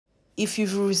if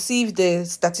you've received a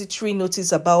statutory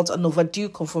notice about an overdue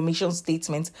confirmation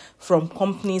statement from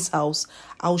Companies House,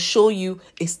 I'll show you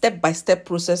a step-by-step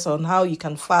process on how you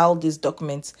can file these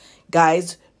documents.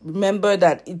 Guys, remember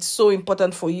that it's so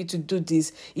important for you to do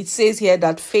this. It says here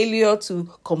that failure to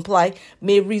comply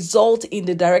may result in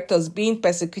the directors being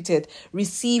persecuted,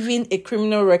 receiving a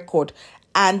criminal record,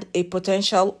 and a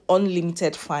potential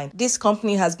unlimited fine. This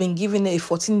company has been given a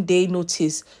 14-day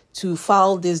notice to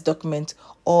file this document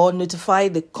or notify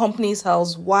the Companies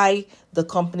House why the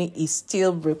company is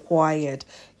still required.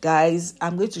 Guys,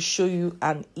 I'm going to show you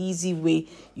an easy way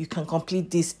you can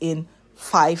complete this in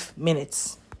 5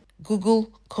 minutes.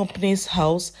 Google Companies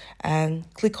House and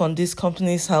click on this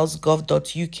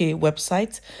companieshouse.gov.uk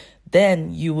website.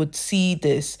 Then you would see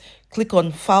this. Click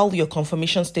on File Your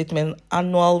Confirmation Statement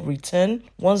Annual Return.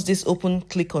 Once this open,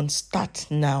 click on Start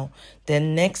Now.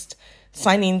 Then next,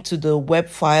 sign in to the web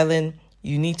filing.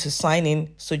 You need to sign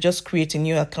in, so just create a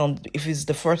new account. If it's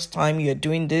the first time you're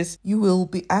doing this, you will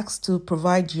be asked to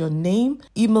provide your name,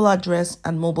 email address,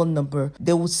 and mobile number.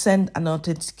 They will send an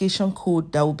authentication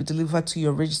code that will be delivered to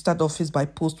your registered office by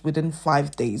post within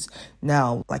 5 days.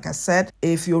 Now, like I said,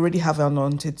 if you already have an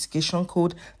authentication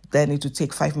code, then it will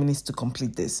take 5 minutes to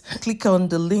complete this. Click on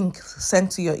the link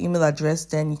sent to your email address,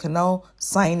 then you can now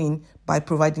sign in by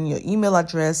providing your email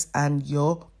address and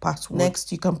your password.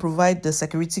 Next, you can provide the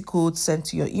security code sent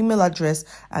to your email address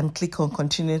and click on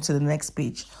continue to the next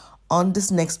page. On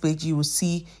this next page, you will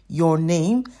see your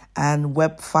name and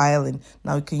web filing.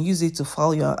 Now, you can use it to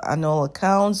file your annual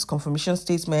accounts, confirmation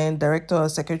statement, director or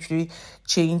secretary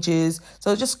changes.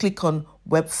 So just click on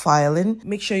web filing.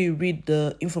 Make sure you read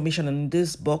the information in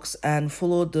this box and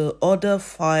follow the other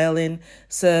filing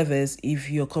service if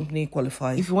your company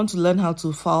qualifies. If you want to learn how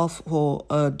to file for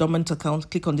a dormant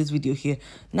account, click on this video here.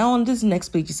 Now on this next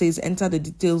page, it says enter the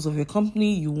details of your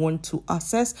company you want to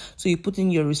access. So you put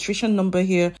in your registration number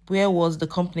here. Where was the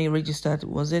company registered?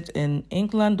 Was it in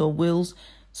England or Wales,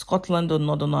 Scotland or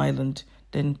Northern Ireland?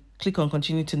 Then click on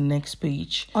continue to the next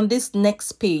page. On this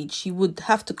next page, you would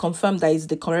have to confirm that it's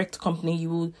the correct company. You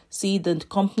will see the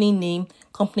company name,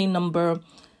 company number,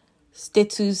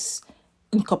 status,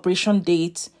 incorporation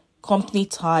date, company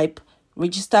type,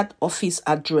 registered office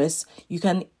address. You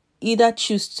can either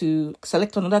choose to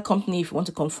select another company if you want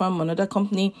to confirm another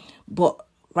company, but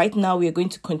right now we are going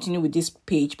to continue with this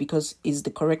page because it's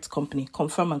the correct company.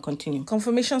 Confirm and continue.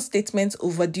 Confirmation statement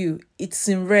overdue. It's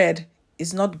in red.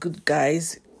 It's not good,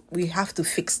 guys. We have to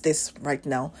fix this right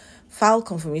now. File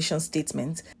confirmation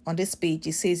statement. On this page,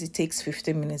 it says it takes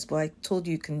 15 minutes, but I told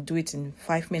you can do it in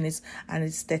 5 minutes and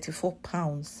it's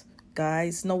 £34.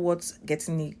 Guys, not worth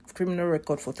getting a criminal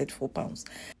record for £34.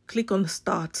 Click on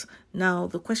start. Now,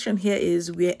 the question here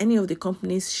is, were any of the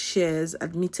company's shares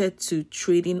admitted to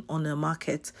trading on a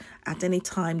market at any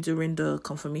time during the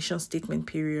confirmation statement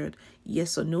period?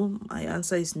 Yes or no? My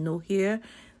answer is no here.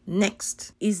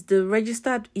 Next, is the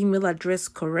registered email address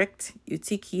correct? You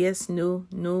tick yes, no,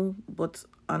 no, but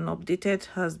an updated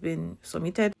has been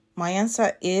submitted. My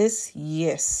answer is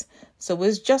yes. So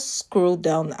we'll just scroll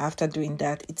down after doing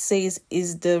that. It says,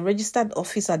 is the registered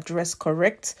office address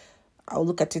correct? I'll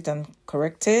look at it and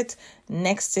correct it.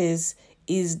 Next is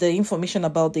the information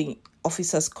about the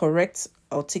officers correct?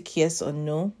 I'll tick yes or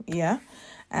no. Yeah.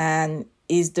 And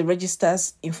is the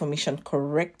register's information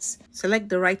correct? Select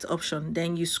the right option.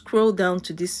 Then you scroll down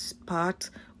to this part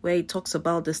where it talks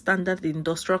about the standard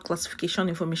industrial classification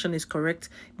information is correct.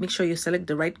 Make sure you select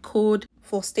the right code.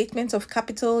 For statement of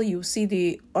capital, you see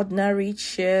the ordinary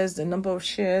shares, the number of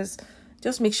shares.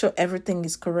 Just make sure everything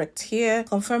is correct here.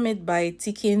 Confirm it by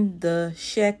ticking the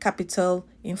share capital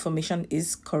information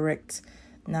is correct.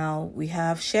 Now we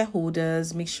have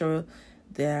shareholders. Make sure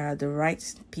they are the right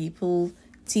people.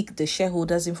 Tick the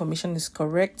shareholders information is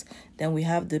correct. Then we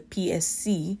have the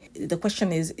PSC. The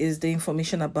question is the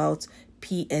information about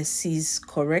PSCs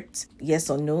correct? Yes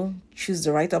or no? Choose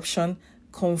the right option.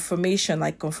 Confirmation.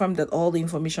 I confirm that all the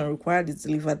information required is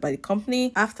delivered by the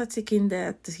company. After ticking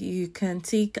that, you can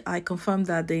tick I confirm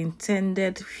that the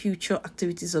intended future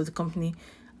activities of the company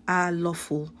are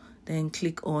lawful. Then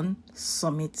click on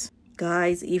submit.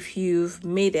 Guys, if you've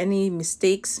made any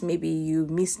mistakes, maybe you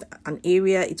missed an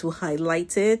area, it will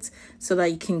highlight it so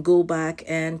that you can go back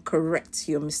and correct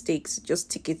your mistakes. Just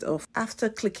tick it off. After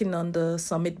clicking on the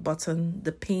submit button,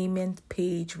 the payment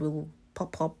page will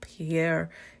pop up here.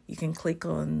 You can click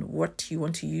on what you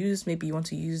want to use. Maybe you want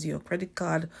to use your credit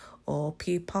card or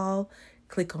PayPal.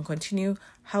 Click on continue.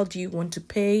 How do you want to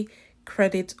pay?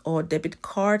 credit or debit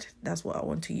card. That's what I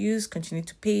want to use. Continue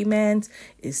to payment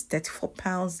is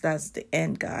 £34. That's the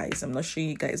end, guys. I'm not showing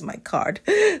you guys my card.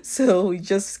 So you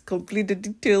just complete the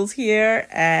details here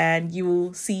and you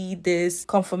will see this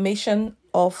confirmation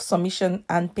of submission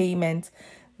and payment.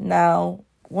 Now,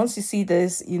 once you see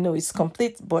this, you know it's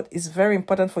complete, but it's very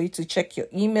important for you to check your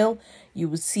email. You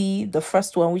will see the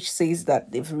first one which says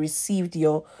that they've received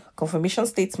your confirmation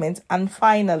statement, and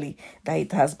finally that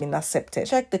it has been accepted.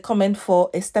 Check the comment for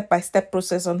a step-by-step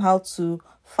process on how to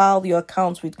file your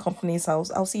account with Companies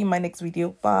House. I'll see you in my next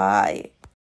video. Bye.